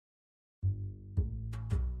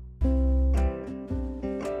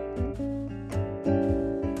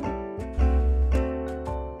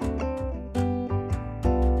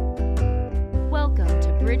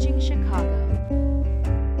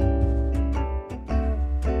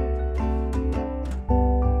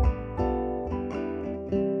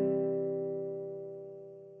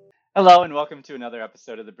Hello, and welcome to another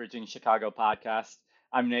episode of the Bridging Chicago podcast.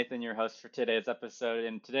 I'm Nathan, your host for today's episode,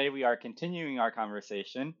 and today we are continuing our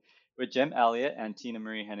conversation with Jim Elliott and Tina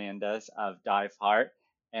Marie Hernandez of Dive Heart.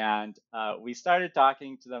 And we started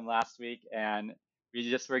talking to them last week, and we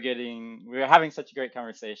were having such a great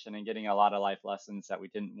conversation and getting a lot of life lessons that we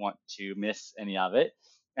didn't want to miss any of it.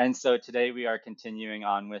 And so today we are continuing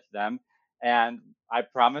on with them. And I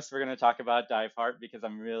promise we're going to talk about Dive Heart because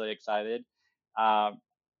I'm really excited. Um,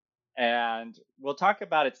 and we'll talk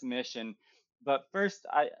about its mission. But first,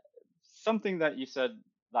 I something that you said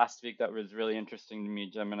last week that was really interesting to me,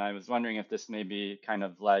 Jim, and I was wondering if this maybe kind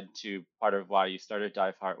of led to part of why you started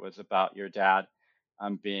Dive Heart was about your dad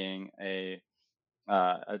being a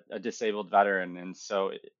disabled veteran, and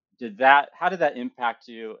so did that. How did that impact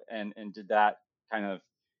you, and did that kind of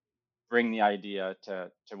bring the idea to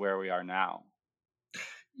where we are now?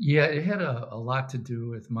 Yeah, it had a lot to do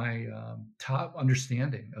with my top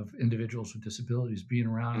understanding of individuals with disabilities. Being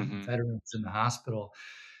around Hmm. veterans in the hospital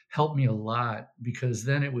helped me a lot because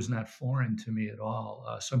then it was not foreign to me at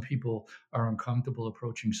all. Some people are uncomfortable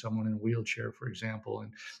approaching someone in a wheelchair, for example,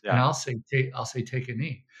 and Yeah. I'll say take a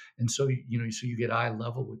knee, and so so you get eye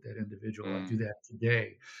level with that individual. I do Mm. that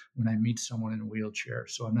today when I meet someone in a wheelchair,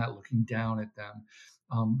 so I'm not looking down at them.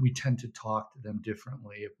 We tend to talk to them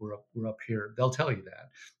differently if we're up here. They'll tell you that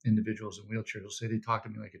individuals in wheelchairs will say they talk to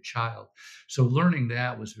me like a child. So learning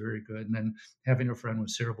that was very good. And then having a friend with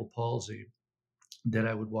cerebral palsy that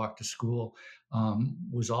I would walk to school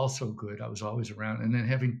was also good. I was always around. And then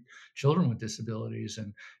having children with disabilities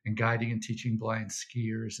and guiding and teaching blind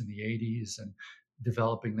skiers in the 80s and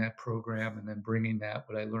developing that program and then bringing that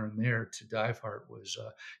what I learned there to Dive Heart was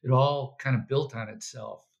it all kind of built on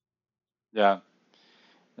itself. Yeah.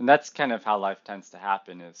 And that's kind of how life tends to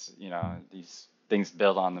happen is, these things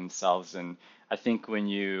build on themselves. And I think when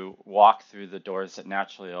you walk through the doors that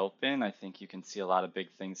naturally open, I think you can see a lot of big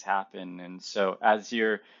things happen. And so as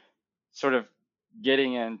you're sort of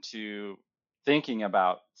getting into thinking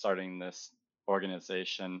about starting this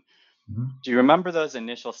organization, Mhm. do you remember those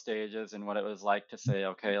initial stages and what it was like to say,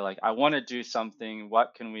 okay, like I want to do something,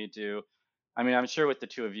 what can we do? I mean, I'm sure with the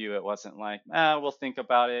two of you, it wasn't like, we'll think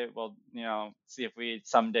about it. We'll, see if we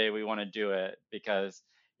someday we want to do it because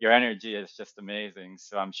your energy is just amazing.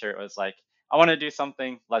 So I'm sure it was like, I want to do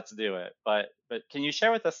something, let's do it. But can you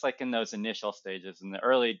share with us like in those initial stages, in the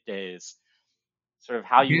early days, sort of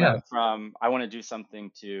how you Yeah. went from I want to do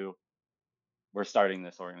something to we're starting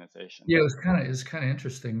this organization? Yeah, it was kinda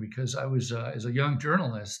interesting because I was, as a young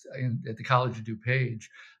journalist at the College of DuPage,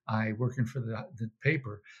 I working for the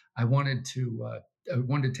paper, I wanted to, I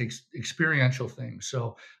wanted to take experiential things,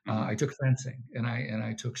 so, Hmm. I took fencing and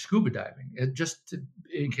I took scuba diving,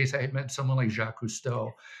 in case I had met someone like Jacques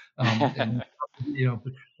Cousteau, and,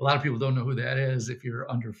 but a lot of people don't know who that is if you're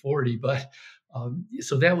under 40, but,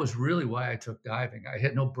 so that was really why I took diving. I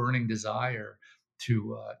had no burning desire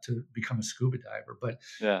to become a scuba diver, but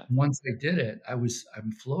Yeah. once I did it,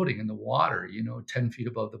 I'm floating in the water, 10 feet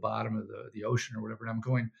above the bottom of the ocean or whatever, and I'm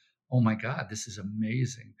going, "Oh my god, this is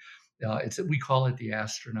amazing." It's we call it the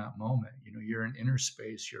astronaut moment. You're in inner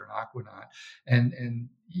space, you're an aquanaut, and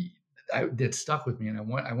that stuck with me, and I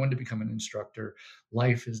wanted to become an instructor.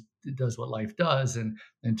 Life is it does what life does, and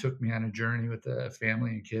took me on a journey with the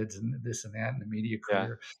family and kids and this and that and the media Yeah.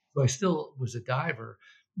 career. So I still was a diver,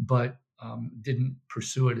 but didn't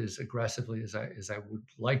pursue it as aggressively as I would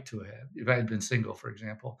like to have if I had been single, for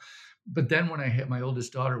example. But then when I hit my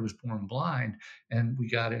oldest daughter was born blind, and we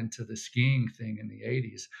got into the skiing thing in the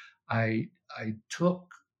 80s, I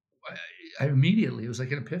took I immediately it was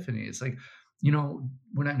like an epiphany. It's like,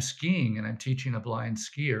 when I'm skiing and I'm teaching a blind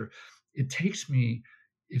skier, it takes me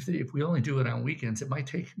if we only do it on weekends, it might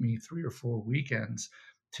take me 3 or 4 weekends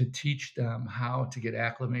to teach them how to get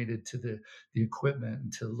acclimated to the equipment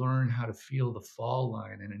and to learn how to feel the fall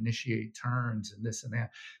line and initiate turns and this and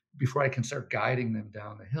that before I can start guiding them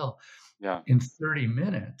down the hill. Yeah. In 30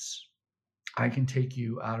 minutes, I can take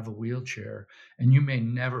you out of a wheelchair and you may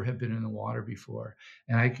never have been in the water before.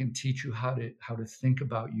 And I can teach you how to think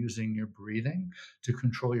about using your breathing to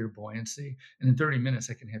control your buoyancy. And in 30 minutes,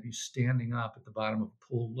 I can have you standing up at the bottom of a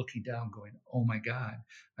pool, looking down, going, "Oh my God,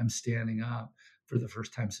 I'm standing up for the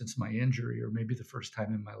first time since my injury, or maybe the first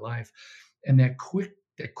time in my life." And that quick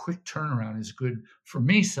turnaround is good for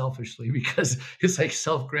me selfishly because it's like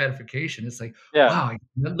self gratification. It's like, Yeah. wow,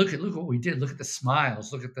 look what we did. Look at the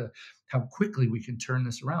smiles. Look at the how quickly we can turn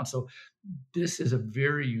this around. So this is a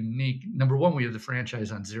very unique number one, we have the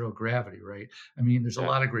franchise on zero gravity, right? I mean, there's a Yeah.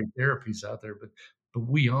 lot of great therapies out there, but but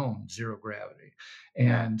we own zero gravity.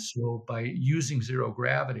 Yeah. And so by using zero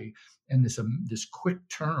gravity and this quick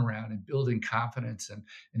turnaround and building confidence and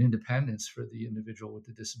independence for the individual with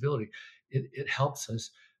the disability, it helps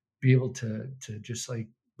us be able to just like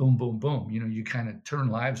boom, boom, boom. You kind of turn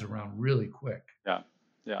lives around really quick. Yeah.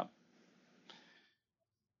 Yeah.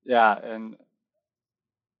 Yeah. And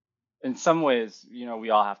in some ways, we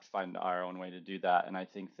all have to find our own way to do that. And I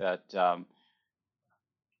think that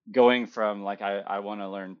going from like I want to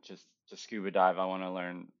learn just to scuba dive, I want to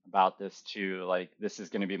learn about this to like this is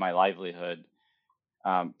going to be my livelihood.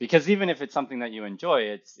 Because even if it's something that you enjoy,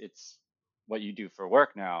 it's what you do for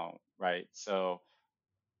work now, right? So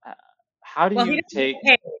uh, how do Well, he you doesn't take?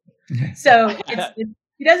 get paid. So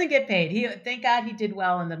he doesn't get paid. Thank God he did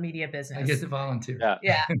well in the media I business. get to volunteer.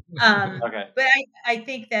 Yeah. Yeah. Okay. But I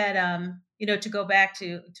think that, to go back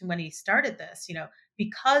to when he started this,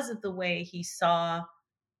 because of the way he saw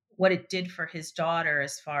what it did for his daughter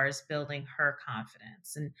as far as building her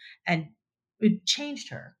confidence and it changed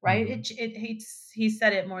her, right? Mhm. He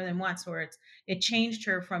said it more than once where it changed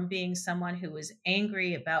her from being someone who was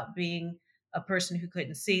angry about being a person who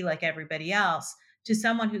couldn't see like everybody else to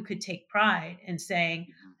someone who could take pride in saying,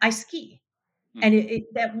 I ski. And Hmm.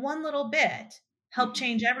 that one little bit helped Hmm.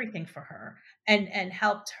 change everything for her and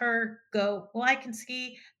helped her go, well, I can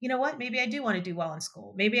ski. You know what? Maybe I do want to do well in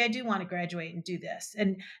school. Maybe I do want to graduate and do this.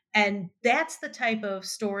 And that's the type of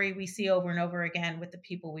story we see over and over again with the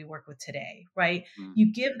people we work with today, right? Hmm.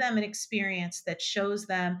 You give them an experience that shows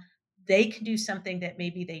them they can do something that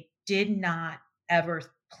maybe they did not ever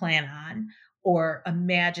plan on or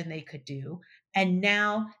imagine they could do. And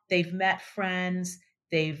now they've met friends,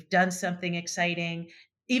 they've done something exciting,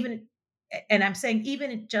 even, and I'm saying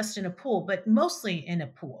even just in a pool, but mostly in a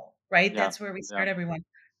pool, right? Yeah. That's where we Yeah. start everyone.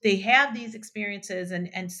 They have these experiences,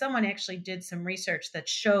 and someone actually did some research that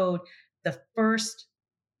showed the first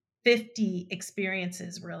 50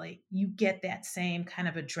 experiences really you get that same kind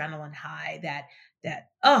of adrenaline high that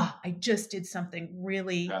oh, I just did something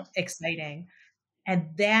really Yeah. exciting,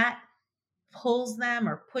 and that pulls them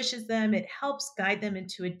or pushes them. It helps guide them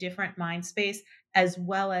into a different mind space, as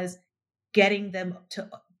well as getting them to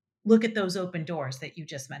look at those open doors that you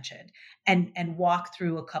just mentioned and walk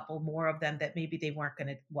through a couple more of them that maybe they weren't going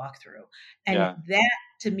to walk through. And Yeah. that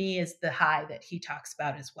to me is the high that he talks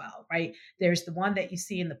about as well, right? There's the one that you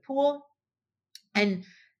see in the pool, and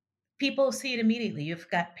people see it immediately. You've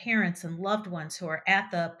got parents and loved ones who are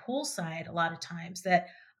at the poolside a lot of times that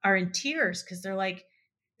are in tears because they're like,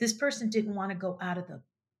 this person didn't want to go out of the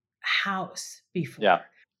house Yeah. before.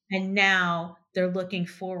 And now they're looking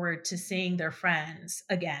forward to seeing their friends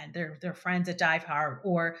again, their friends at Dive Hard,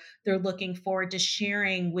 or they're looking forward to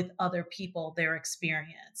sharing with other people their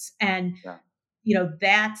experience. And, Yeah.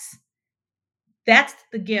 that's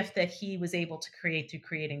the gift that he was able to create through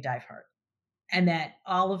creating Dive Hard. And that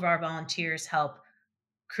all of our volunteers help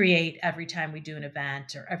create every time we do an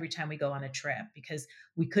event or every time we go on a trip, because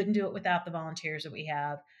we couldn't do it without the volunteers that we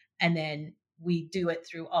have. And then we do it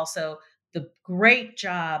through also the great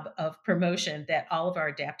job of promotion that all of our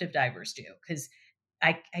adaptive divers do. Because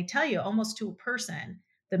I tell you, almost to a person,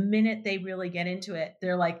 the minute they really get into it,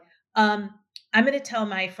 they're like, I'm going to tell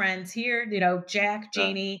my friends here, Jack, Yeah.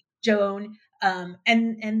 Janie, Joan,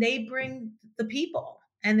 and they bring the people,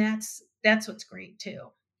 and that's what's great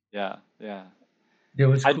too. Yeah. Yeah. Yeah,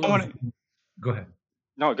 what's I don't cool is want to. go ahead.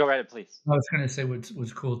 No, go right ahead, please. I was gonna say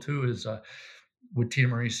what's cool too is, what Tina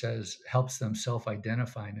Marie says helps them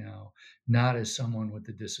self-identify now, not as someone with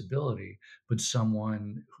a disability, but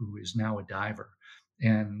someone who is now a diver.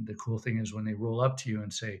 And the cool thing is when they roll up to you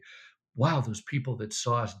and say, "Wow, those people that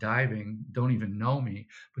saw us diving don't even know me,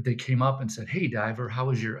 but they came up and said, 'Hey, diver, how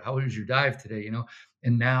was your dive today?'"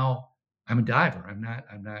 And now I'm a diver. I'm not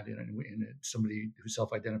somebody who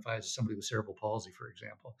self-identifies as somebody with cerebral palsy, for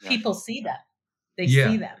example. Yeah. People see them. They see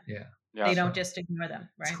Yeah, them. yeah. They Yeah. don't So just ignore them,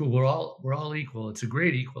 it's right? cool. We're all equal. It's a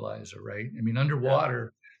great equalizer, right? I mean, Yeah.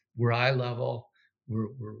 underwater, we're eye level.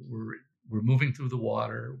 We're moving through the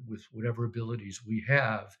water with whatever abilities we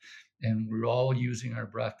have, and we're all using our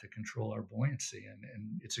breath to control our buoyancy,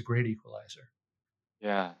 and it's a great equalizer.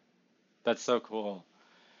 Yeah. That's so cool.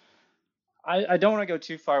 I don't want to go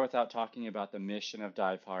too far without talking about the mission of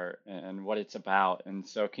Dive Heart and what it's about. And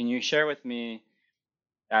so, can you share with me,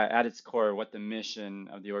 at its core, what the mission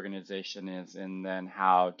of the organization is, and then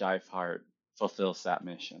how Dive Heart fulfills that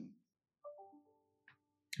mission?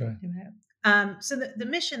 Go ahead. So the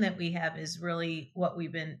mission that we have is really what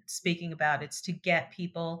we've been speaking about. It's to get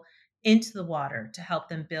people into the water to help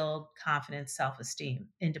them build confidence, self-esteem,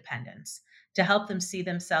 independence, to help them see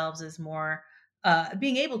themselves as more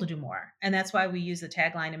being able to do more. And that's why we use the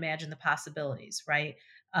tagline, imagine the possibilities, right?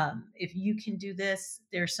 If you can do this,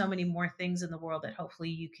 there's so many more things in the world that hopefully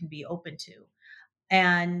you can be open to.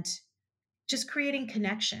 And just creating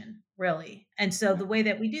connection, really. And so Yeah. the way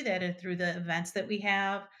that we do that is through the events that we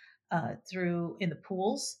have, through in the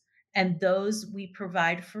pools, and those we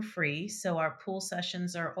provide for free. So our pool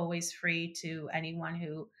sessions are always free to anyone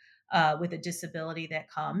who with a disability that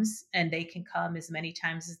comes, and they can come as many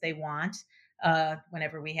times as they want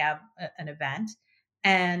whenever we have an event.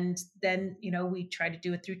 And then, we try to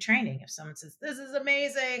do it through training. If someone says, "This is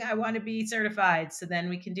amazing, I want to be certified," so then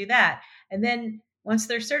we can do that. And then once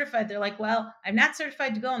they're certified, they're like, "Well, I'm not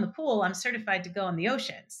certified to go in the pool. I'm certified to go in the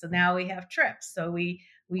ocean." So now we have trips. So we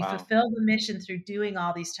Wow. fulfill the mission through doing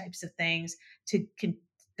all these types of things to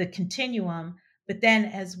the continuum. But then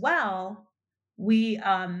as well, we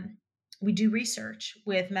we do research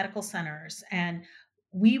with medical centers, and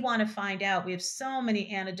we want to find out. We have so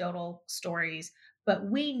many anecdotal stories, but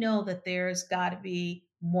we know that there's got to be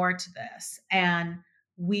more to this, and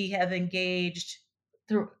we have engaged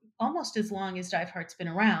through almost as long as Dive Heart's been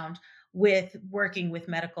around with working with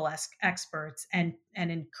medical experts and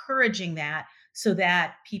encouraging that so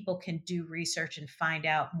that people can do research and find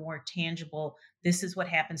out more tangible, this is what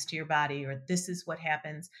happens to your body, or this is what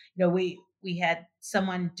happens. We had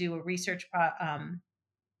someone do a research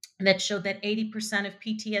that showed that 80% of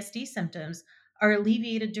PTSD symptoms are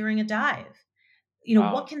alleviated during a dive.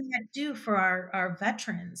 What Wow. can that do for our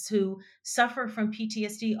veterans who suffer from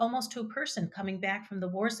PTSD almost to a person coming back from the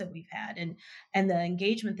wars that we've had, and the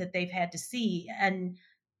engagement that they've had to see? And,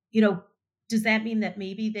 you know, does that mean that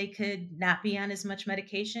maybe they could not be on as much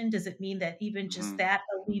medication? Does it mean that even just Hmm. that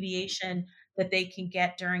alleviation that they can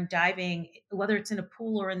get during diving, whether it's in a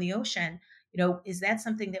pool or in the ocean, is that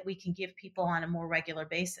something that we can give people on a more regular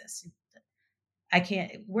basis?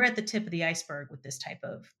 We're at the tip of the iceberg with this type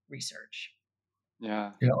of research.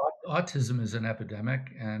 Yeah. Yeah, autism is an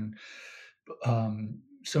epidemic, and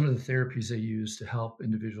some of the therapies they use to help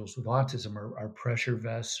individuals with autism are pressure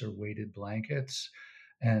vests or weighted blankets.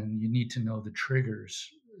 And you need to know the triggers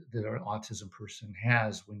that an autism person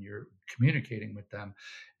has when you're communicating with them.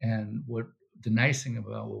 And what the nice thing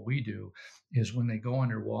about what we do is when they go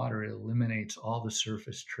underwater, it eliminates all the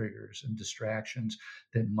surface triggers and distractions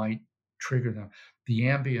that might trigger them. The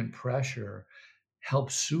ambient pressure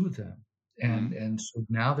help soothe them. Hmm. And so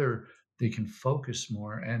now they can focus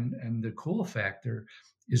more. And the cool factor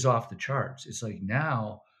is off the charts. It's like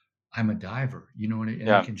now I'm a diver, and they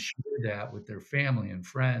Yeah. can share that with their family and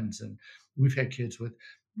friends. And we've had kids with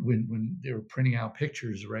when they were printing out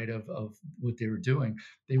pictures, right, of what they were doing,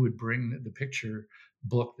 they would bring the picture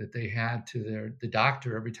book that they had to the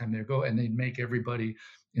doctor every time they go, and they'd make everybody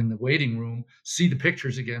in the waiting room see the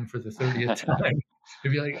pictures again for the 30th time. They'd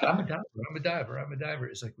be like, "I'm a diver, I'm a diver, I'm a diver."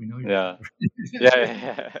 It's like, "We know you're a Yeah. diver." Yeah.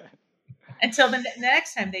 Yeah. Until the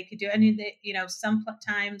next time they could do it. I mean,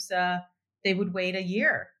 sometimes they would wait a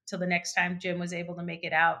year till the next time Jim was able to make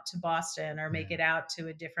it out to Boston or make Yeah. it out to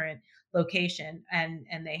a different location,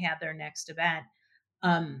 and they had their next event.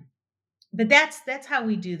 Um, but that's how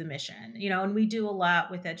we do the mission, and we do a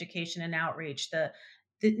lot with education and outreach.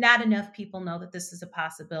 Not enough people know that this is a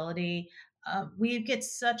possibility. We get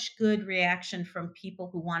such good reaction from people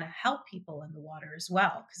who want to help people in the water as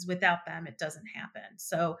well, because without them it doesn't happen.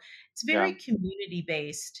 So it's Yeah. very community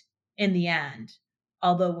based in the end,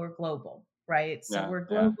 although we're global, right? So Yeah. we're Yeah.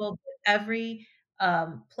 global, but every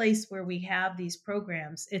place where we have these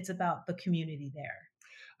programs, it's about the community there.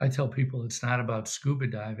 I tell people it's not about scuba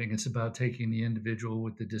diving, it's about taking the individual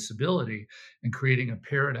with the disability and creating a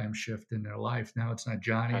paradigm shift in their life. Now it's not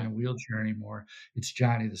Johnny in Okay. a wheelchair anymore. It's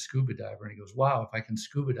Johnny the scuba diver. And he goes, "Wow, if I can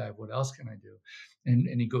scuba dive, what else can I do?" And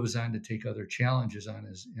he goes on to take other challenges on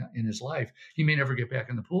his in his life. He may never get back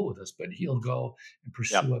in the pool with us, but he'll go and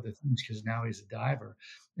Yep. pursue other things because now he's a diver.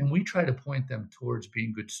 And we try to point them towards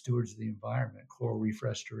being good stewards of the environment, coral reef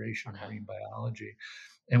restoration, Okay. marine biology.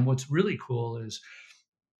 And what's really cool is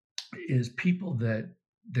people that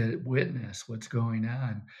witness what's going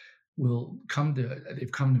on will come to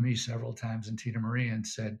they've come to me several times, and Tina Marie, and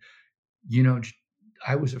said,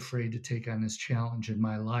 I was afraid to take on this challenge in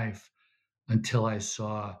my life until I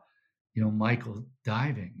saw, Michael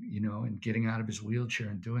diving, and getting out of his wheelchair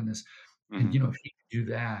and doing this. And Hmm. if he can do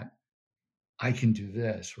that, I can do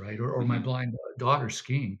this, right? Or my Hmm. blind daughter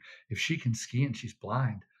skiing. If she can ski and she's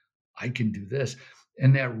blind, I can do this.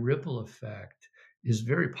 And that ripple effect is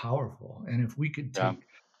very powerful. And if we could Yeah. take,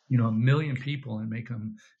 a million people and make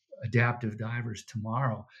them adaptive divers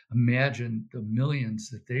tomorrow, imagine the millions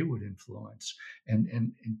that they would influence and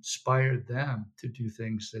inspire them to do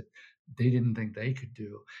things they didn't think they could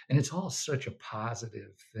do. And it's all such a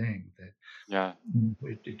positive thing that Yeah.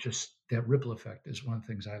 it just, that ripple effect is one of the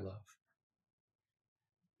things I love.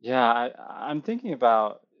 Yeah, I'm thinking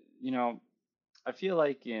about, you know, I feel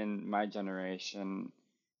like in my generation,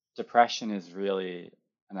 depression is really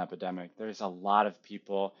an epidemic. There's a lot of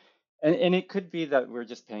people, and it could be that we're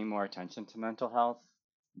just paying more attention to mental health,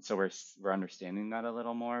 and so we're understanding that a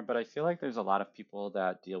little more. But I feel like there's a lot of people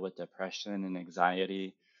that deal with depression and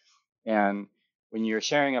anxiety, and when you're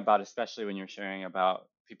sharing about, especially when you're sharing about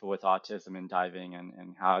people with autism and diving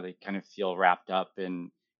and how they kind of feel wrapped up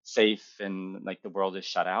and safe and like the world is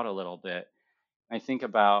shut out a little bit, I think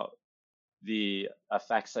about the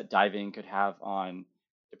effects that diving could have on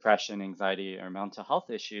depression, anxiety, or mental health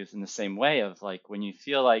issues in the same way of like when you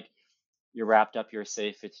feel like you're wrapped up, you're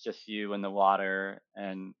safe, it's just you in the water.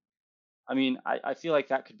 And I mean, I feel like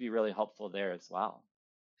that could be really helpful there as well.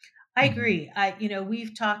 I Mhm. agree.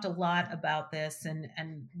 We've talked a lot about this,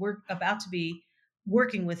 and we're about to be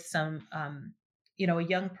working with some, a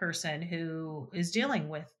young person who is dealing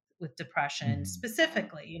with depression Mhm.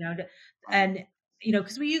 specifically. Wow. And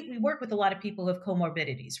because we work with a lot of people who have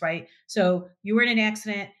comorbidities, right? So you were in an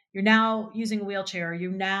accident, you're now using a wheelchair,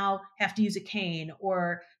 you now have to use a cane,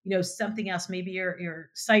 or something else. Maybe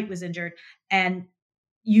your sight was injured, and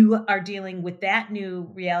you are dealing with that new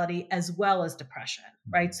reality as well as depression,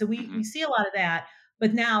 right? So we Hmm. see a lot of that,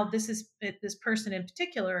 but now this person in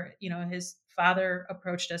particular, his father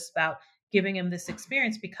approached us about giving him this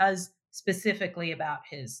experience because specifically about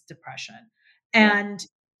his depression. Yeah. And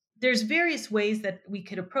there's various ways that we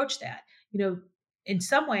could approach that. You know, in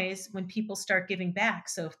some ways when people start giving back,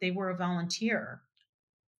 so if they were a volunteer,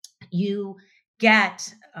 you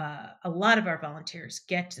get a lot of our volunteers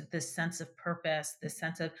get this sense of purpose, this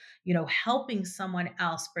sense of helping someone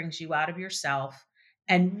else brings you out of yourself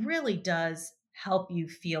and really does help you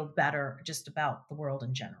feel better just about the world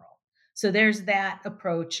in general. So there's that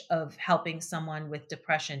approach of helping someone with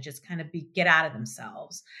depression just kind of get out of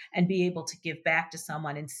themselves and be able to give back to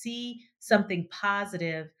someone and see something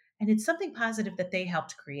positive, and it's something positive that they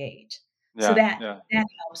helped create. So Yeah. that Yeah. that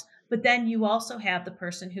helps. But then you also have the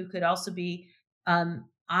person who could also be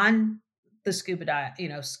on the scuba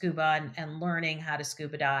dive, scuba and learning how to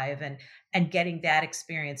scuba dive and getting that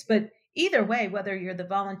experience. But either way, whether you're the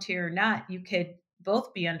volunteer or not, you could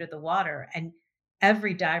both be under the water. And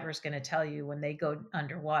every diver is going to tell you when they go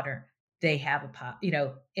underwater, they have a pop,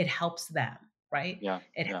 it helps them, right? Yeah.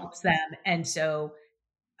 It Yeah. helps them. And so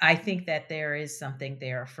I think that there is something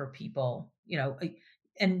there for people,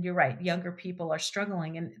 and you're right, younger people are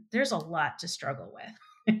struggling, and there's a lot to struggle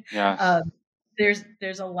with. Yes. um,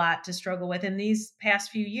 there's a lot to struggle with. In these past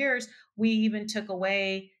few years, we even took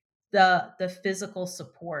away the physical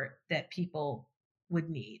support that people would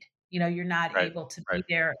need. You're not Right. able to Right.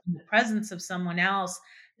 be there in the presence of someone else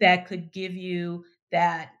that could give you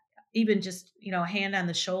that, even just a hand on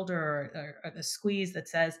the shoulder, or the squeeze that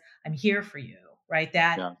says, "I'm here for you," right?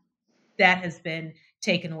 Yeah. That has been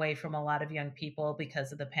taken away from a lot of young people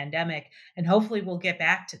because of the pandemic, and hopefully we'll get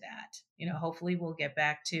back to that. Hopefully we'll get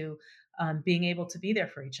back to being able to be there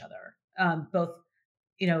for each other, both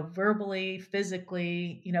verbally,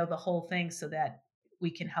 physically, the whole thing, so that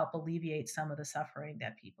we can help alleviate some of the suffering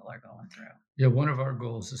that people are going through. Yeah, one of our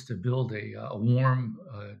goals is to build a warm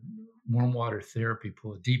water therapy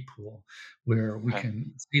pool, a deep pool, where we Okay.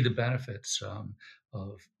 can see the benefits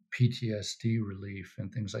of PTSD relief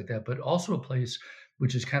and things like that, but also a place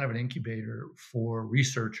which is kind of an incubator for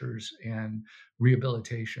researchers and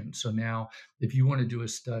rehabilitation. So now, if you want to do a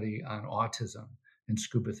study on autism and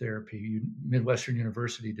scuba therapy, Midwestern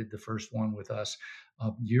University did the first one with us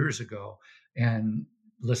years ago, and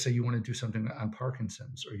let's say you want to do something on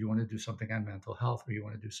Parkinson's, or you want to do something on mental health, or you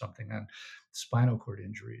want to do something on spinal cord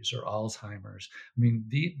injuries or Alzheimer's. I mean,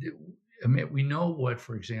 I mean, we know what,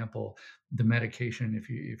 for example, the medication.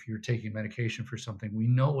 If you're taking medication for something, we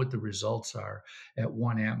know what the results are at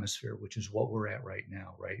 1 atmosphere, which is what we're at right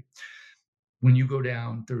now, right? When you go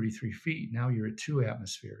down 33 feet, now you're at 2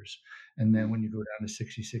 atmospheres. And then Mm. when you go down to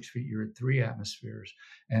 66 feet, you're at 3 atmospheres.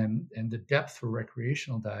 And the depth for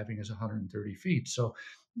recreational diving is 130 feet. So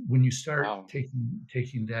when you start Wow.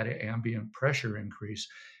 taking that ambient pressure increase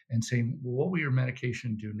and saying, well, what will your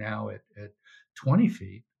medication do now at 20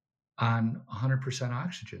 feet on 100%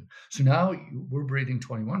 oxygen? So now we're breathing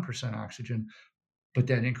 21% oxygen, but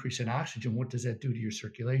that increase in oxygen, what does that do to your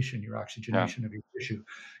circulation, your Yeah. oxygenation of your tissue?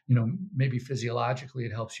 Maybe physiologically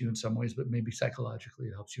it helps you in some ways, but maybe psychologically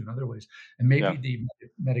it helps you in other ways. And maybe Yeah. the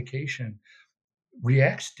medication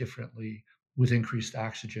reacts differently with increased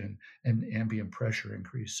oxygen and ambient pressure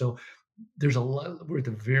increase. So there's a lot, we're at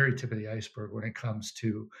the very tip of the iceberg when it comes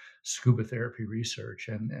to scuba therapy research,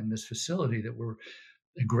 and this facility that we're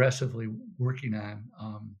aggressively working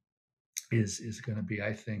on is going to be,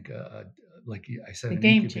 I think, like I said, A an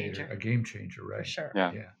game incubator, changer a game changer, for right? sure.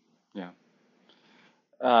 Yeah. Yeah.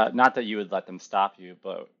 Yeah. Not that you would let them stop you,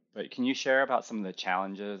 but can you share about some of the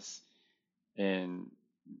challenges in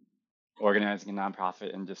organizing a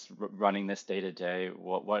nonprofit and just running this day to day?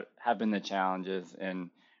 What have been the challenges and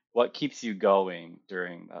what keeps you going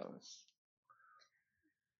during those?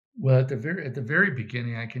 Well, at the very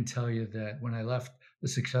beginning, I can tell you that when I left the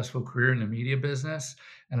successful career in the media business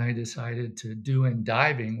and I decided to do in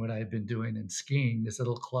diving what I had been doing in skiing, this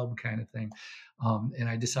little club kind of thing, and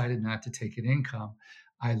I decided not to take an income.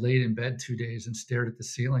 I laid in bed 2 days and stared at the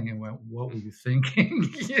ceiling and went, "What were you thinking?"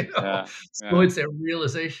 Yeah. So Yeah. it's that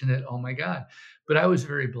realization that, oh my God. But I was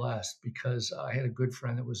very blessed because I had a good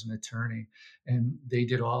friend that was an attorney, and they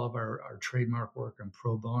did all of our trademark work and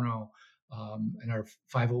pro bono and our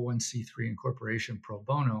 501c3 incorporation pro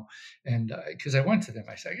bono. And because I went to them,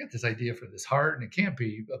 I said, I got this idea for this heart and it can't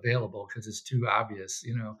be available because it's too obvious, I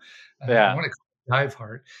Yeah. want to call it Dive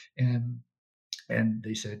Heart. And and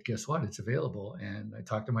they said, guess what? It's available. And I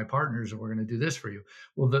talked to my partners and we're going to do this for you.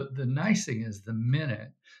 Well, the nice thing is the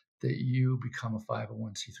minute that you become a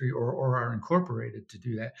 501c3 or are incorporated to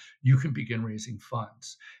do that, you can begin raising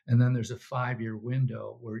funds. And then there's a 5-year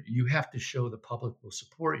window where you have to show the public will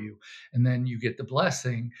support you. And then you get the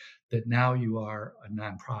blessing that now you are a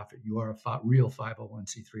nonprofit. You are a real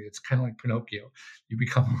 501c3. It's kind of like Pinocchio. You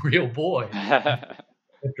become a real boy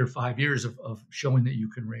after 5 years of showing that you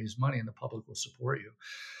can raise money and the public will support you.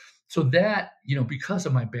 So that, because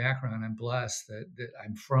of my background, I'm blessed that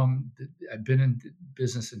I've been in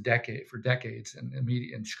business for decades in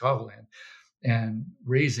media in Chicagoland, and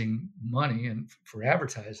raising money and for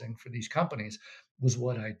advertising for these companies was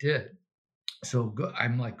what I did. So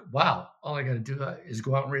I'm like, wow, all I got to do is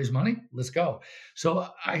go out and raise money. Let's go. So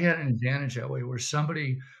I had an advantage that way, where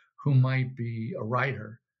somebody who might be a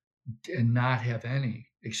writer and not have any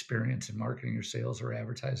experience in marketing or sales or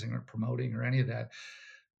advertising or promoting or any of that,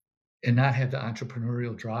 and not have the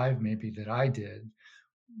entrepreneurial drive maybe that I did,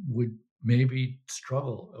 would maybe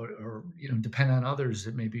struggle or depend on others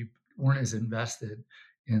that maybe weren't as invested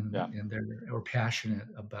Yeah. in their or passionate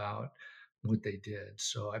about what they did.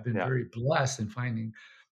 So I've been Yeah. very blessed in finding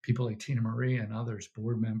people like Tina Marie and others,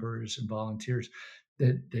 board members and volunteers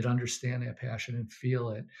that understand that passion and feel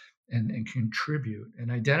it and contribute and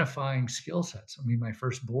identifying skill sets. I mean, my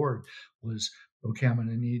first board was, okay, I'm going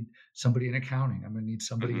to need somebody in accounting. I'm going to need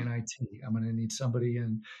somebody Hmm. in IT. I'm going to need somebody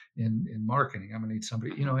in marketing. I'm going to need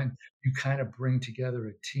somebody, Hmm. and you kind of bring together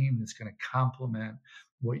a team that's going to complement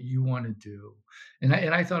what you want to do. And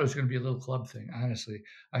I thought it was going to be a little club thing. Honestly,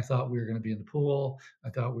 I thought we were going to be in the pool. I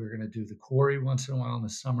thought we were going to do the quarry once in a while in the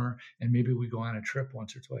summer, and maybe we go on a trip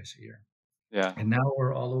once or twice a year. Yeah. And now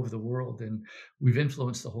we're all over the world, and we've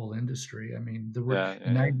influenced the whole industry. I mean, there were Yeah.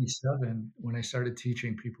 in Yeah. '97 when I started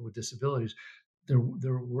teaching people with disabilities. There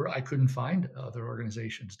were I couldn't find other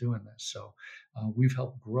organizations doing this, so we've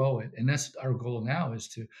helped grow it, and that's our goal now, is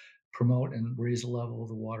to promote and raise the level of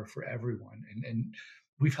the water for everyone. And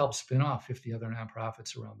we've helped spin off 50 other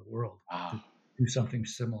nonprofits around the world Wow. to do something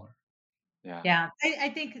similar. Yeah. Yeah, I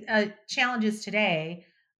think challenges today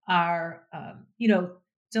are,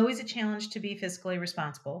 it's always a challenge to be fiscally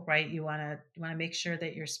responsible, right? You want to make sure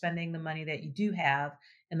that you're spending the money that you do have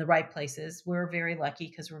in the right places. We're very lucky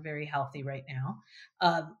because we're very healthy right now.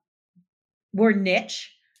 Um, we're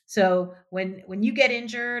niche, so when you get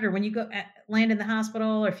injured or when you land in the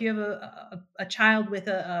hospital, or if you have a child with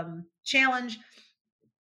a challenge,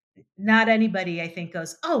 not anybody I think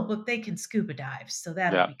goes, oh, but they can scuba dive, so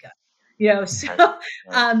that'll Yeah. be good. So Right.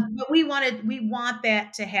 Right. but we want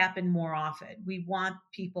that to happen more often. We want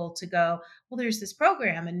people to go, well, there's this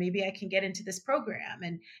program and maybe I can get into this program,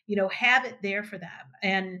 and have it there for them,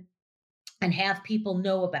 and have people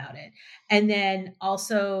know about it. And then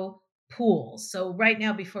also pools. So right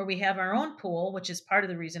now, before we have our own pool, which is part of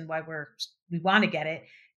the reason why we want to get it,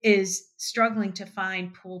 is struggling to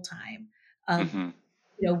find pool time. Um, Hmm.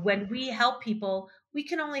 when we help people, we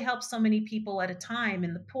can only help so many people at a time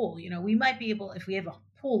in the pool. We might be able, if we have a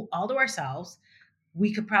pool all to ourselves,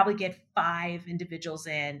 we could probably get 5 individuals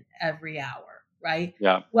in every hour, right?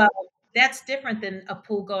 Yeah. Well, that's different than a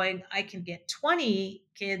pool going, I can get 20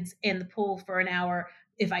 kids in the pool for an hour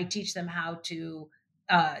if I teach them how to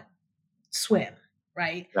uh, swim,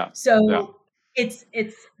 right? Yeah. Yeah. So it's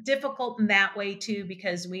difficult in that way too,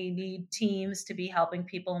 because we need teams to be helping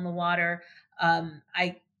people in the water.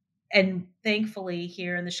 I and thankfully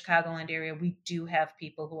here in the Chicagoland area, we do have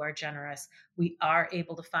people who are generous. We are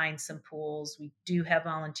able to find some pools. We do have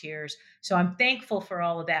volunteers. So I'm thankful for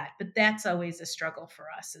all of that. But that's always a struggle for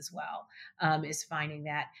us as well, is finding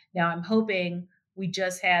that. Now I'm hoping we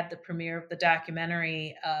just had the premiere of the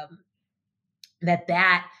documentary,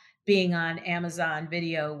 that being on Amazon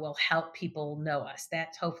Video will help people know us.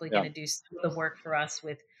 That's hopefully going Yeah. to do some of the work for us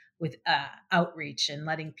with outreach and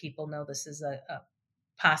letting people know this is a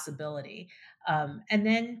possibility. And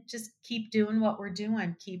then just keep doing what we're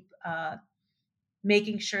doing. Keep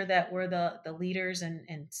making sure that we're the leaders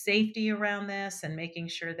and safety around this, and making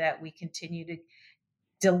sure that we continue to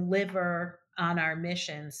deliver on our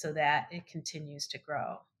mission so that it continues to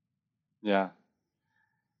grow. Yeah.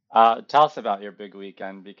 Tell us about your big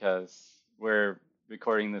weekend because we're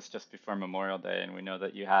recording this just before Memorial Day, and we know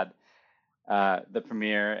that you had the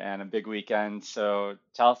premiere and a big weekend. So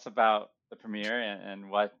tell us about the premiere and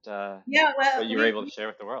Yeah, well, what you were able to share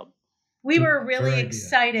with the world. we So were their really idea.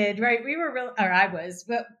 excited, right? We were real, or I was,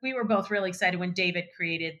 but we were both really excited when David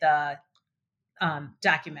created the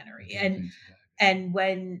documentary, and Adapting to that.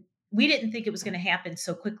 when we didn't think it was going to happen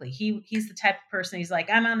so quickly. He's the type of person, he's like,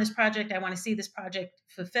 I'm on this project, I want to see this project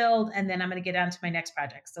fulfilled, and then I'm going to get on to my next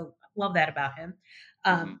project. So love that about him.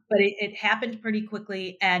 Hmm. But it happened pretty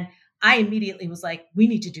quickly, and I immediately was like, we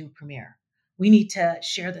need to do premiere. We need to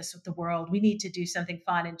share this with the world. We need to do something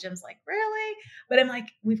fun. And Jim's like, really? But I'm like,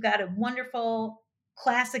 we've got a wonderful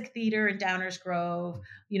classic theater in Downers Grove.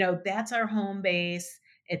 That's our home base.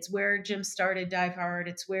 It's where Jim started Dive Hard.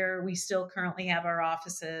 It's where we still currently have our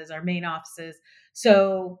offices, our main offices.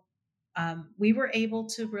 So we were able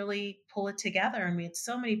to really pull it together. And we had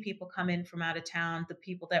so many people come in from out of town, the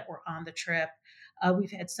people that were on the trip.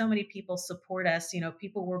 We've had so many people support us.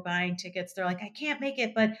 People were buying tickets. They're like, I can't make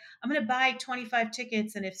it, but I'm going to buy 25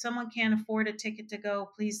 tickets. And if someone can't afford a ticket to go,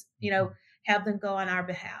 please, have them go on our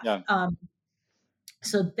behalf. Yeah.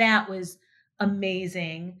 So that was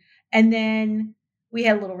amazing. And then we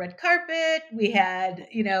had a little red carpet. We had,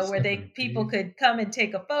 where people Celebrity. could come and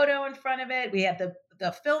take a photo in front of it. We had the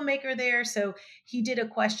filmmaker there, so he did a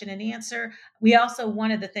question and answer. We also, one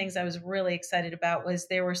of the things I was really excited about was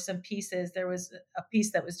there were some pieces. There was a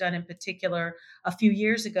piece that was done in particular a few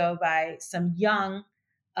years ago by some young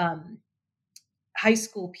um, high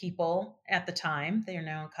school people at the time. They are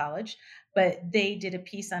now in college, but they did a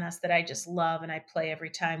piece on us that I just love and I play every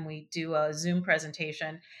time we do a Zoom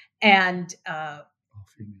presentation. And All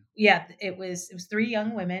female. yeah, it was three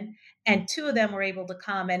young women, and two of them were able to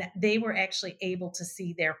come, and they were actually able to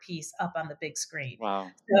see their piece up on the big screen. Wow.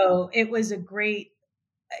 So it was a great,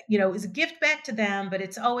 it was a gift back to them, but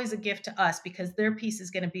it's always a gift to us because their piece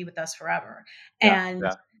is going to be with us forever. Yeah. And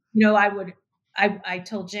Yeah. I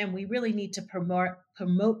told Jim we really need to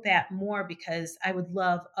promote that more, because I would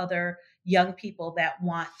love other young people that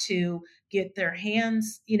want to get their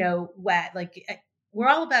hands, wet. Like, we're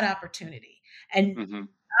all about opportunity, and Hmm.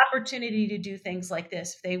 opportunity to do things like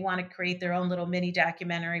this. If they want to create their own little mini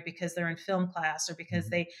documentary because they're in film class, or because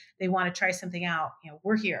Mhm. they want to try something out,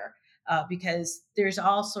 we're here, because there's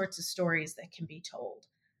all sorts of stories that can be told.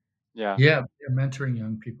 Yeah. Yeah, mentoring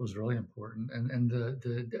young people is really important, and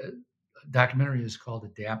the documentary is called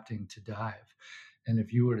 "Adapting to Dive," and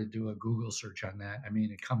if you were to do a Google search on that, I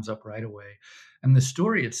mean, it comes up right away. And the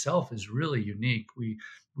story itself is really unique. We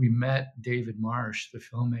met David Marsh, the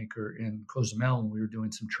filmmaker, in Cozumel when we were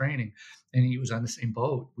doing some training, and he was on the same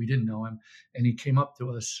boat. We didn't know him, and he came up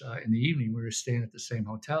to us in the evening. We were staying at the same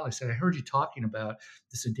hotel. I said, "I heard you talking about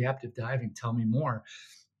this adaptive diving. Tell me more."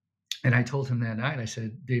 And I told him that night, I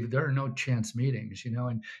said, David, there are no chance meetings,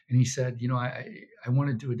 and he said, I want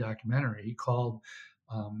to do a documentary. He called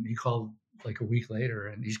like a week later,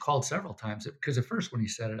 and he's called several times because at first when he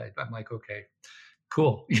said it, I'm like, okay,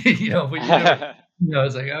 cool. But you never,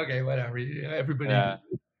 it's like, okay, whatever. Everybody. Yeah.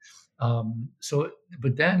 So,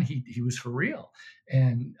 but then he was for real.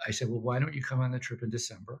 And I said, well, why don't you come on the trip in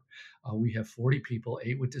December? We have 40 people,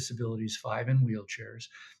 8 with disabilities, 5 in wheelchairs,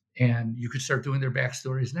 and you could start doing their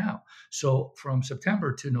backstories now. So from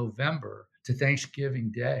September to November to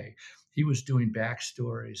Thanksgiving Day, he was doing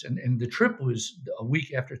backstories, and the trip was a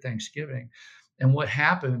week after Thanksgiving. And what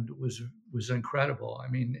happened was incredible. I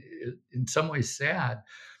mean, in some ways sad,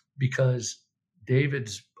 because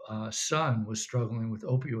David's son was struggling with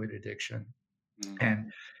opioid addiction, Mm.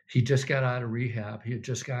 and he just got out of rehab. He had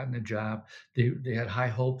just gotten a job. They had high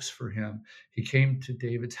hopes for him. He came to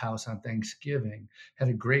David's house on Thanksgiving, had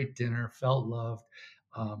a great dinner, felt loved,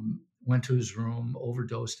 went to his room,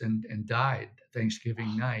 overdosed, and died Thanksgiving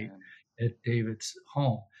Oh, night man. at David's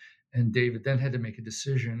home. And David then had to make a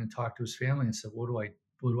decision and talk to his family and said,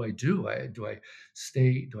 what do I do? Do I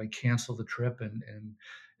stay? Do I cancel the trip? And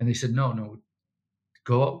they said, no,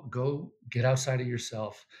 go get outside of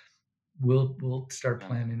yourself. We'll start Yeah.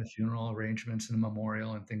 planning the funeral arrangements and the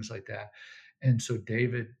memorial and things like that. And so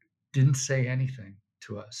David didn't say anything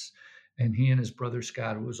to us. And he and his brother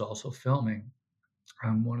Scott, who was also filming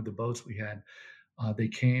on one of the boats we had, they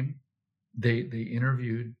came, they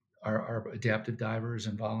interviewed our adaptive divers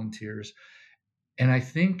and volunteers. And I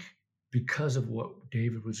think because of what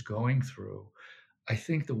David was going through, I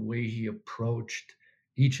think the way he approached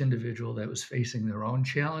each individual that was facing their own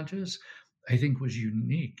challenges, I think was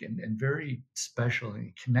unique and very special, and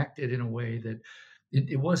he connected in a way that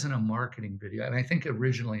it wasn't a marketing video. And I think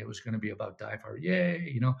originally it was going to be about Dive Hard,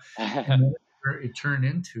 yay, and then it turned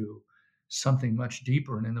into something much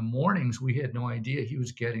deeper. And in the mornings, we had no idea he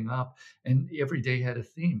was getting up, and every day had a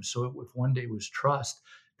theme. So if one day was trust,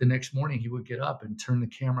 the next morning he would get up and turn the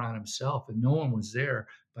camera on himself, and no one was there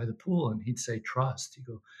by the pool, and he'd say trust. He'd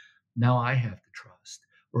go, now I have to trust.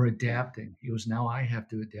 Or Yeah. adapting. He goes, now I have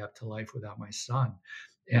to adapt to life without my son.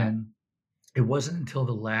 Yeah. And it wasn't until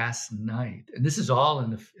the last night, and this is all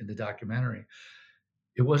in the documentary.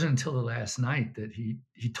 It wasn't until the last night that he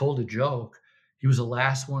told a joke. He was the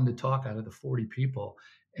last one to talk out of the 40 people,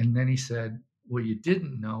 and then he said, "What you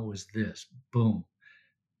didn't know was this." Boom,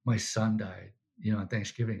 my son died, on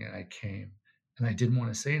Thanksgiving, and I came, and I didn't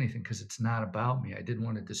want to say anything because it's not about me. I didn't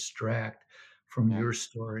want to distract from Yeah. your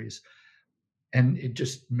stories, and it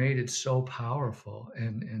just made it so powerful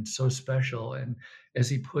and so special. And as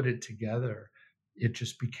he put it together, it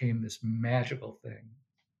just became this magical thing,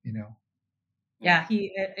 you know. Yeah,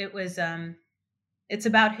 it was it's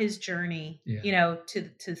about his journey, Yeah,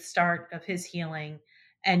 to start of his healing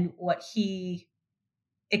and what he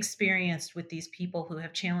experienced with these people who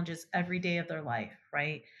have challenges every day of their life,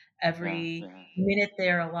 right? Yeah. Every Yeah. minute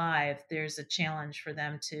they're alive, there's a challenge for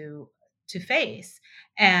them to face.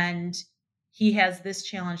 And he has this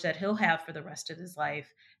challenge that he'll have for the rest of his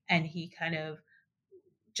life, and he kind of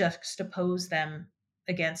juxtapose them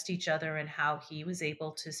against each other, and how he was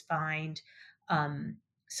able to find um,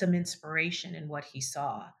 some inspiration in what he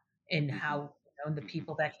saw, in Hmm. how the Hmm.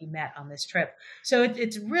 people that he met on this trip. So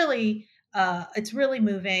it's really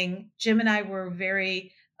moving. Jim and I were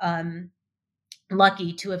very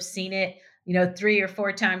lucky to have seen it 3 or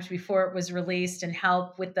 4 times before it was released, and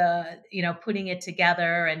help with the putting it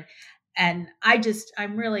together. And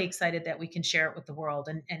I'm really excited that we can share it with the world,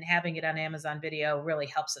 and having it on Amazon Video really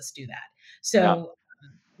helps us do that. Yeah. So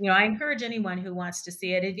I encourage anyone who wants to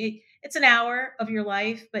see it. It's an hour of your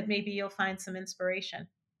life, but maybe you'll find some inspiration.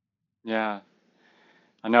 Yeah.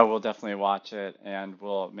 I know we'll definitely watch it, and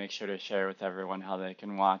we'll make sure to share with everyone how they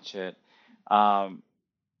can watch it. Um,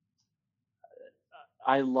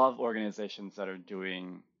 I love organizations that are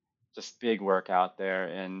doing just big work out there,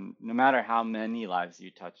 and no matter how many lives you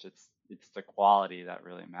touch, it's the quality that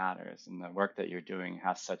really matters, and the work that you're doing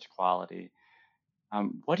has such quality.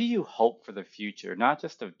 What do you hope for the future, not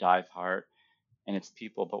just of Dive Heart and its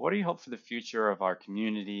people, but what do you hope for the future of our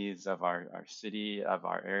communities, of our city, of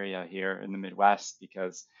our area here in the Midwest?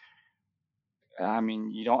 Because I mean,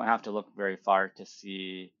 you don't have to look very far to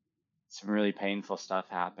see some really painful stuff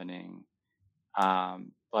happening.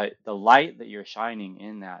 But the light that you're shining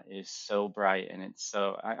in that is so bright, and it's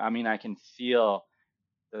so, I mean, I can feel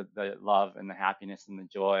the love and the happiness and the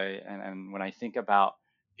joy. And when I think about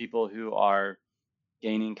people who are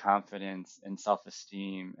gaining confidence and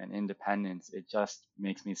self-esteem and independence, it just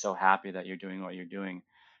makes me so happy that you're doing what you're doing.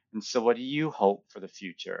 And so, what do you hope for the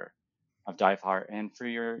future of Dive Heart and for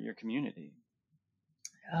your community?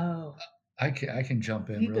 Oh, I can jump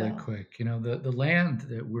in you really go. quick. The land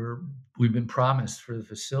that we've been promised for the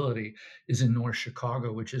facility is in North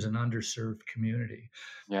Chicago, which is an underserved community.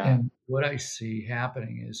 Yeah. And what I see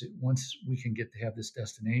happening is that once we can get to have this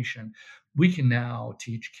destination, we can now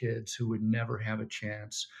teach kids who would never have a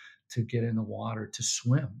chance to get in the water to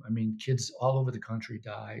swim. I mean, kids all over the country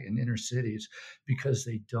die in inner cities because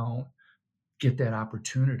they don't get that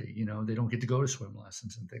opportunity. They don't get to go to swim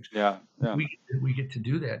lessons and things. Yeah. Yeah. We get to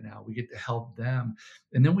do that now. We get to help them,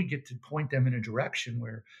 and then we get to point them in a direction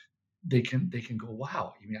where they can go,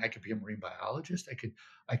 wow. I mean, I could be a marine biologist. I could.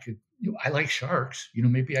 I like sharks.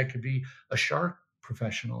 Maybe I could be a shark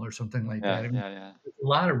professional or something like Yeah. that. I mean, Yeah. Yeah. there's a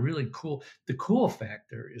lot of really cool. The cool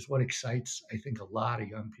factor is what excites, I think, a lot of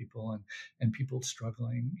young people and people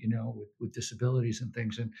struggling, with disabilities and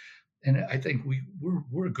things. And I think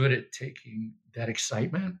we're good at taking that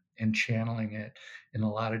excitement and channeling it in a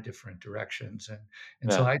lot of different directions.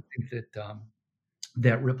 And so Yeah. I think that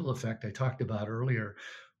that ripple effect I talked about earlier,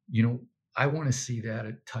 you know, I want to see that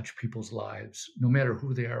it touch people's lives, no matter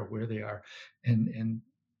who they are, where they are, and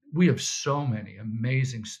we have so many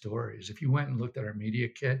amazing stories. If you went and looked at our media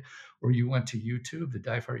kit, or you went to YouTube, the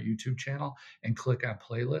Dive Heart YouTube channel, and click on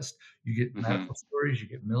playlist, you get Mm-hmm. medical stories, you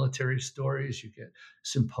get military stories, you get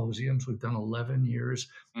symposiums. We've done 11 years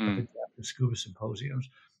of Mm. adaptive scuba symposiums.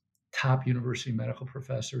 Top university medical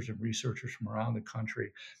professors and researchers from around the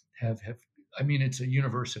country have I mean, it's a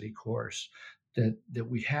university course that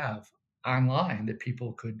we have online that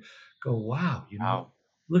people could go, wow, Wow.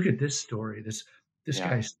 look at this story. This Yeah.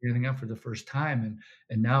 guy's standing up for the first time,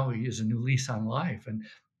 and now he has a new lease on life. And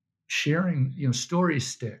sharing, stories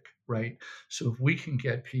stick, right? So if we can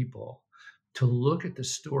get people to look at the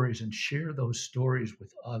stories and share those stories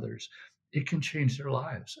with others, it can change their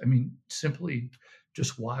lives. I mean, simply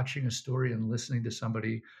just watching a story and listening to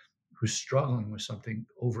somebody who's struggling with something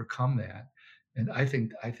overcome that. And I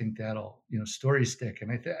think that'll, stories stick.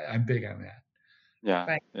 And I'm big on that. Yeah.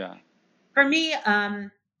 Right. Yeah. For me,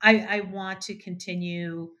 I want to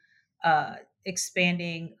continue uh,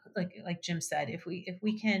 expanding, like Jim said, if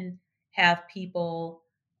we can have people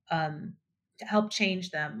to help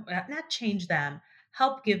change them, not change them,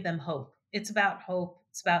 help give them hope. It's about hope.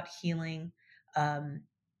 It's about healing. Um,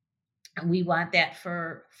 and we want that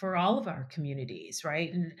for all of our communities,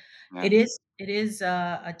 right? And Yeah. it is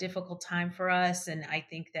a difficult time for us, and I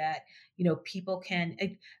think that people can.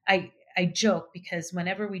 I joke because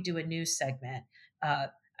whenever we do a news segment, uh,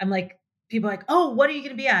 I'm like, people are like, oh, what are you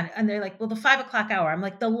going to be on? And they're like, well, the 5 o'clock hour. I'm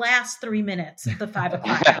like, the last 3 minutes of the 5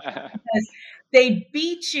 o'clock hour, because they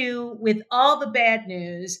beat you with all the bad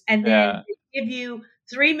news, and then Yeah. they give you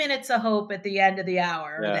 3 minutes of hope at the end of the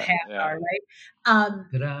hour, or the Yeah. half Yeah. hour, right? And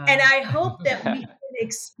Ta-da. I hope that we can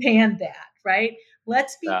expand that, right?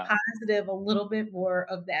 Let's be Yeah. positive a little bit more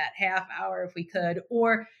of that half hour if we could.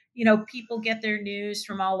 Or, people get their news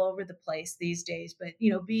from all over the place these days, but,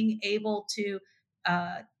 being able to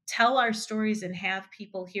tell our stories and have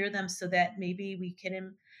people hear them so that maybe we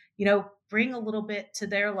can, bring a little bit to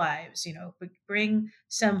their lives, bring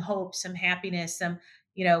some hope, some happiness,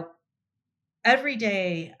 you know, every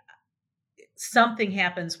day something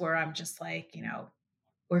happens where I'm just like,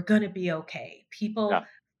 we're going to be okay. People Yeah.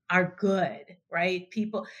 are good, right?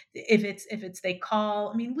 People, if it's they call,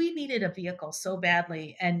 I mean, we needed a vehicle so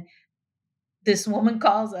badly, and this woman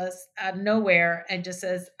calls us out of nowhere and just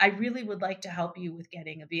says, I really would like to help you with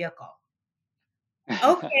getting a vehicle.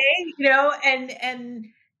 Okay,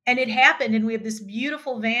 and it happened, and we have this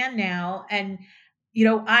beautiful van now, and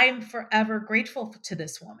I'm forever grateful to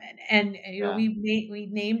this woman, and Yeah. we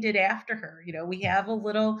named it after her. We have a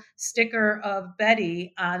little sticker of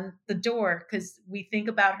Betty on the door because we think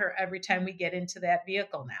about her every time we get into that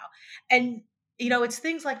vehicle now. And it's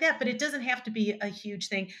things like that, but it doesn't have to be a huge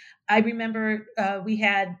thing. I remember we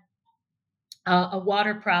had a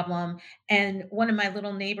water problem, and one of my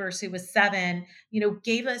little neighbors who was 7,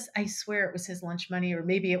 gave us, I swear it was his lunch money, or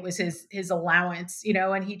maybe it was his allowance,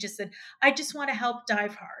 and he just said, I just want to help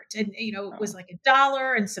Dive Heart. And it was Oh, like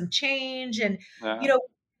 $1 and some change. And you yeah. know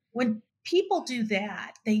when people do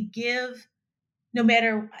that, they give, no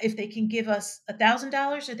matter if they can give us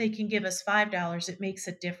 $1,000 or they can give us $5, it makes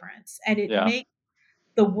a difference, and it Yeah. makes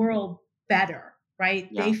the world better,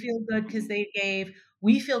 right? They Yeah. feel good because Hmm. they gave.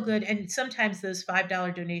 We feel good. And sometimes those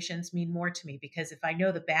 $5 donations mean more to me, because if I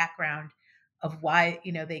know the background of why,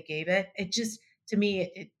 they gave it, it just, to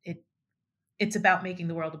me, it's about making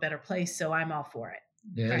the world a better place. So I'm all for it.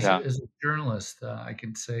 Yeah, as a, Right. Yeah. as a journalist, I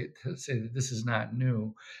can say that this is not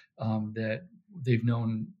new. That they've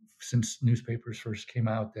known since newspapers first came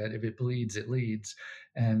out that if it bleeds, it leads,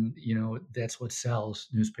 and that's what sells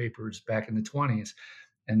newspapers back in the 20s,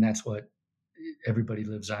 and that's what everybody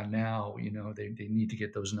lives on now. They need to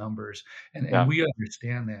get those numbers, and Yeah. we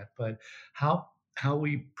understand that. But how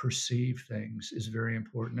we perceive things is very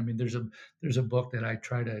important. I mean, there's a book that I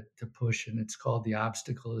try to push, and it's called The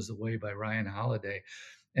Obstacle is the Way by Ryan Holiday.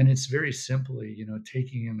 And it's very simply,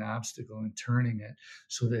 taking an obstacle and turning it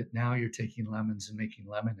so that now you're taking lemons and making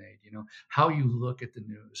lemonade. How you look at the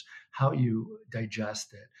news, how you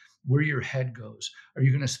digest it, where your head goes. Are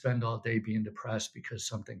you going to spend all day being depressed because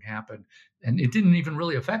something happened and it didn't even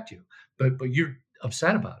really affect you, but you're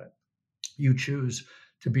upset about it? You choose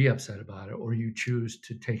to be upset about it, or you choose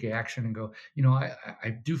to take action and go, I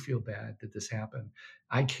do feel bad that this happened.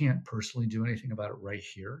 I can't personally do anything about it right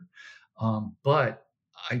here, but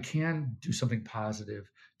I can do something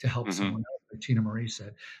positive to help Hmm. someone else, like Tina Marie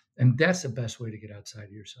said. And that's the best way to get outside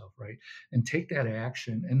of yourself, right? And take that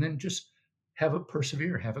action, and then just have a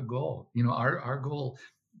persevere, have a goal. Our goal,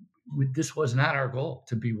 this was not our goal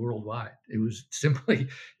to be worldwide. It was simply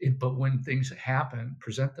it. But when things happen,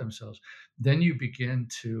 present themselves, then you begin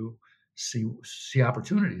to see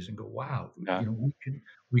opportunities and go, wow, Yeah.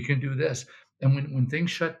 We can do this. And when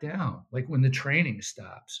things shut down, like when the training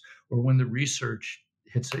stops or when the research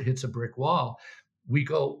hits a brick wall, we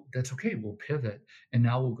go, that's okay. We'll pivot, and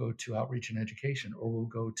now we'll go to outreach and education, or we'll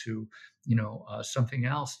go to something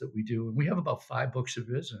else that we do. And we have about 5 books of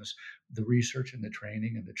business: the research and the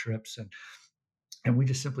training and the trips, and we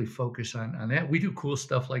just simply focus on that. We do cool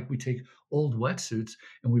stuff like we take old wetsuits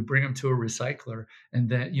and we bring them to a recycler, and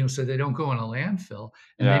then so they don't go in a landfill,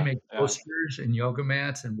 and they Yeah. make Yeah. posters and yoga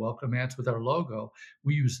mats and welcome mats with our logo.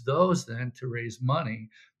 We use those then to raise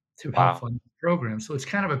money to help Wow. fund the program. So it's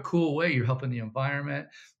kind of a cool way. You're helping the environment,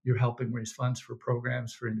 you're helping raise funds for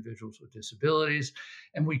programs for individuals with disabilities,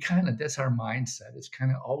 and we kind of, that's our mindset. It's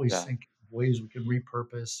kind of always Yeah. thinking of ways we can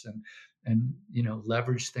repurpose and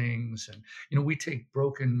leverage things. And we take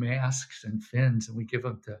broken masks and fins and we give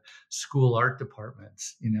them to school art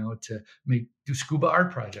departments, to do scuba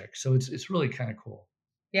art projects. So it's really kind of cool.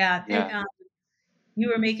 Yeah, and Yeah. you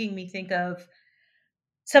were making me think of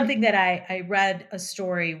something that I read a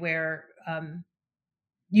story where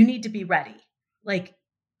you need to be ready. Like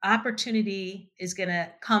opportunity is going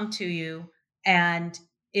to come to you. And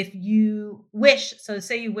if you wish, so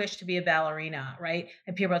say you wish to be a ballerina, right?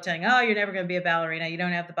 And people are telling, oh, you're never going to be a ballerina. You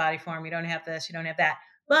don't have the body form. You don't have this. You don't have that.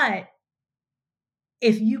 But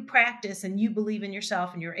if you practice and you believe in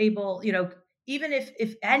yourself and you're able, even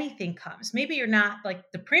if anything comes, maybe you're not like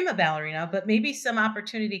the prima ballerina, but maybe some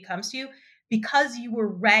opportunity comes to you because you were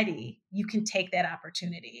ready, you can take that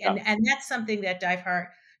opportunity. Yeah. And that's something that Dive Heart,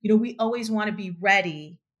 we always want to be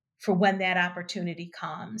ready for when that opportunity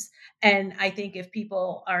comes. And I think if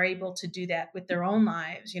people are able to do that with their own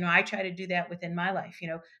lives, I try to do that within my life.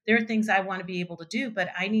 There are things I want to be able to do, but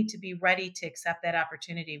I need to be ready to accept that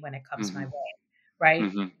opportunity when it comes my Hmm. way.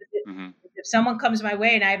 Right? Hmm. Hmm. If someone comes my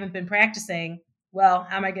way and I haven't been practicing, well,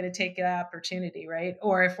 how am I going to take the opportunity, right?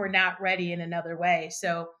 Or if we're not ready in another way.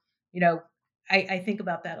 So, you know, I think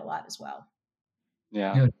about that a lot as well.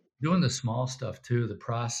 Yeah. you know Doing the small stuff too, the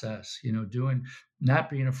process, doing, not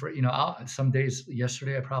being afraid. Some days,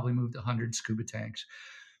 yesterday I probably moved 100 scuba tanks.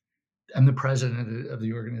 I'm the president of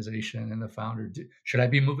the organization and the founder. Should I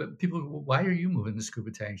be moving? People go, why are you moving the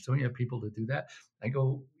scuba tanks? Don't you have people to do that? I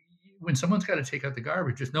go, when someone's got to take out the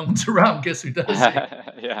garbage, if no one's around, guess who does it?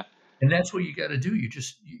 Yeah. And that's what you got to do. You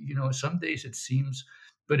just, some days it seems,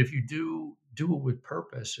 but if you do it with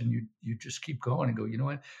purpose and you just keep going and go, you know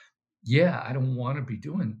what? Yeah, I don't want to be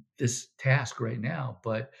doing this task right now,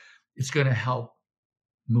 but it's going to help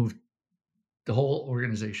move the whole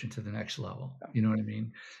organization to the next level. You know what I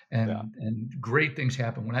mean? Yeah. And great things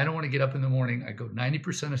happen. When I don't want to get up in the morning, I go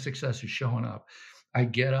 90% of success is showing up. I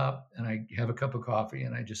get up and I have a cup of coffee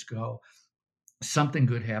and I just go, something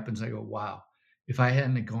good happens. I go, wow, if I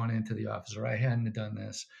hadn't have gone into the office or I hadn't have done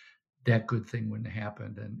this, that good thing wouldn't have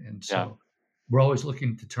happened. And Yeah. so we're always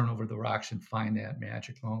looking to turn over the rocks and find that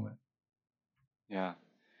magic moment. Yeah.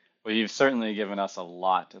 Well, you've certainly given us a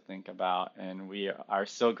lot to think about, and we are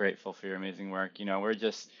so grateful for your amazing work. We're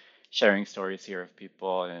just sharing stories here of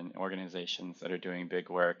people and organizations that are doing big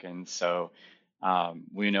work, and so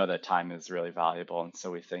we know that time is really valuable, and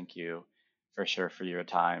so we thank you for sure for your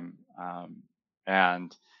time,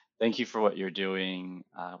 and thank you for what you're doing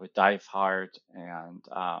with Dive Heart, and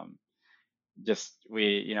just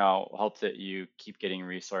we hope that you keep getting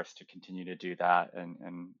resourced to continue to do that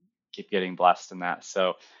and keep getting blessed in that.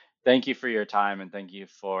 So thank you for your time and thank you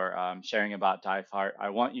for sharing about Dive Heart.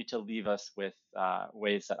 I want you to leave us with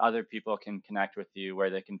ways that other people can connect with you, where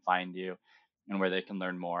they can find you, and where they can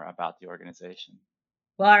learn more about the organization.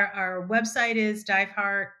 Well, our website is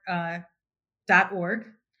diveheart.org.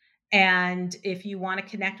 And if you want to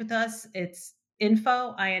connect with us, it's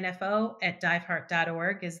info at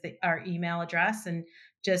diveheart.org is our email address. And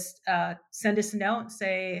just send us a note and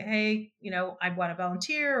say, hey, I want to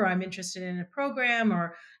volunteer, or I'm interested in a program,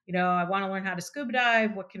 or, I want to learn how to scuba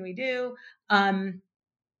dive. What can we do? And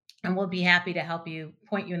we'll be happy to help you,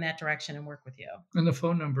 point you in that direction and work with you. And the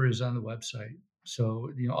phone number is on the website.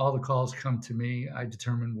 So, all the calls come to me. I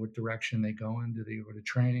determine what direction they go in. Do they go to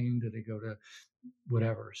training? Do they go to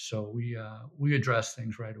whatever? So we address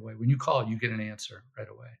things right away. When you call, you get an answer right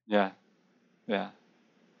away. Yeah, yeah.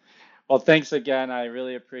 Well, thanks again. I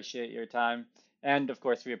really appreciate your time. And of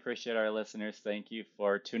course, we appreciate our listeners. Thank you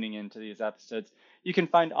for tuning into these episodes. You can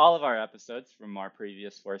find all of our episodes from our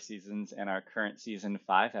previous 4 seasons and our current season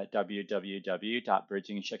 5 at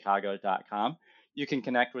www.bridgingchicago.com. You can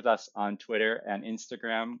connect with us on Twitter and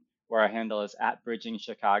Instagram, where our handle is at Bridging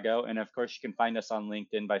Chicago. And of course, you can find us on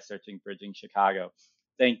LinkedIn by searching Bridging Chicago.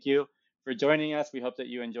 Thank you for joining us. We hope that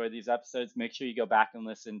you enjoyed these episodes. Make sure you go back and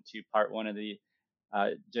listen to part 1 of the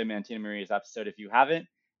Jim and Tina Marie's episode if you haven't.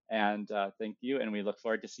 And thank you. And we look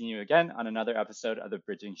forward to seeing you again on another episode of the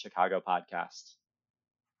Bridging Chicago podcast.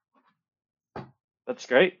 That's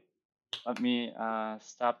great. Let me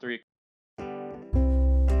stop the recording.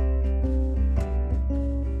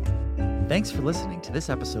 Thanks for listening to this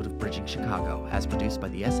episode of Bridging Chicago, as produced by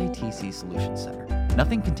the SATC Solutions Center.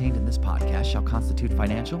 Nothing contained in this podcast shall constitute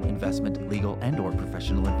financial, investment, legal, and/or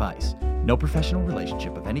professional advice. No professional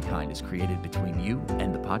relationship of any kind is created between you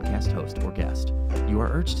and the podcast host or guest. You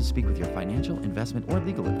are urged to speak with your financial, investment, or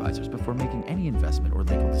legal advisors before making any investment or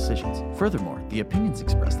legal decisions. Furthermore, the opinions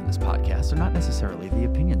expressed in this podcast are not necessarily the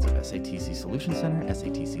opinions of SATC Solutions Center,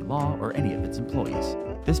 SATC Law, or any of its employees.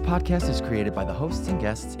 This podcast is created by the hosts and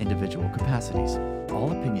guests' individual capacities.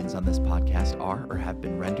 All opinions on this podcast are or have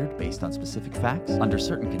been rendered based on specific facts, under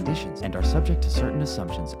certain conditions, and are subject to certain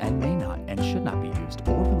assumptions and may not and should not be used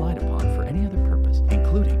or relied upon for any other purpose,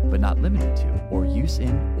 including, but not limited to, or use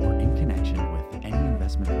in or in connection with any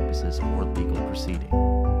investment purposes or legal proceeding.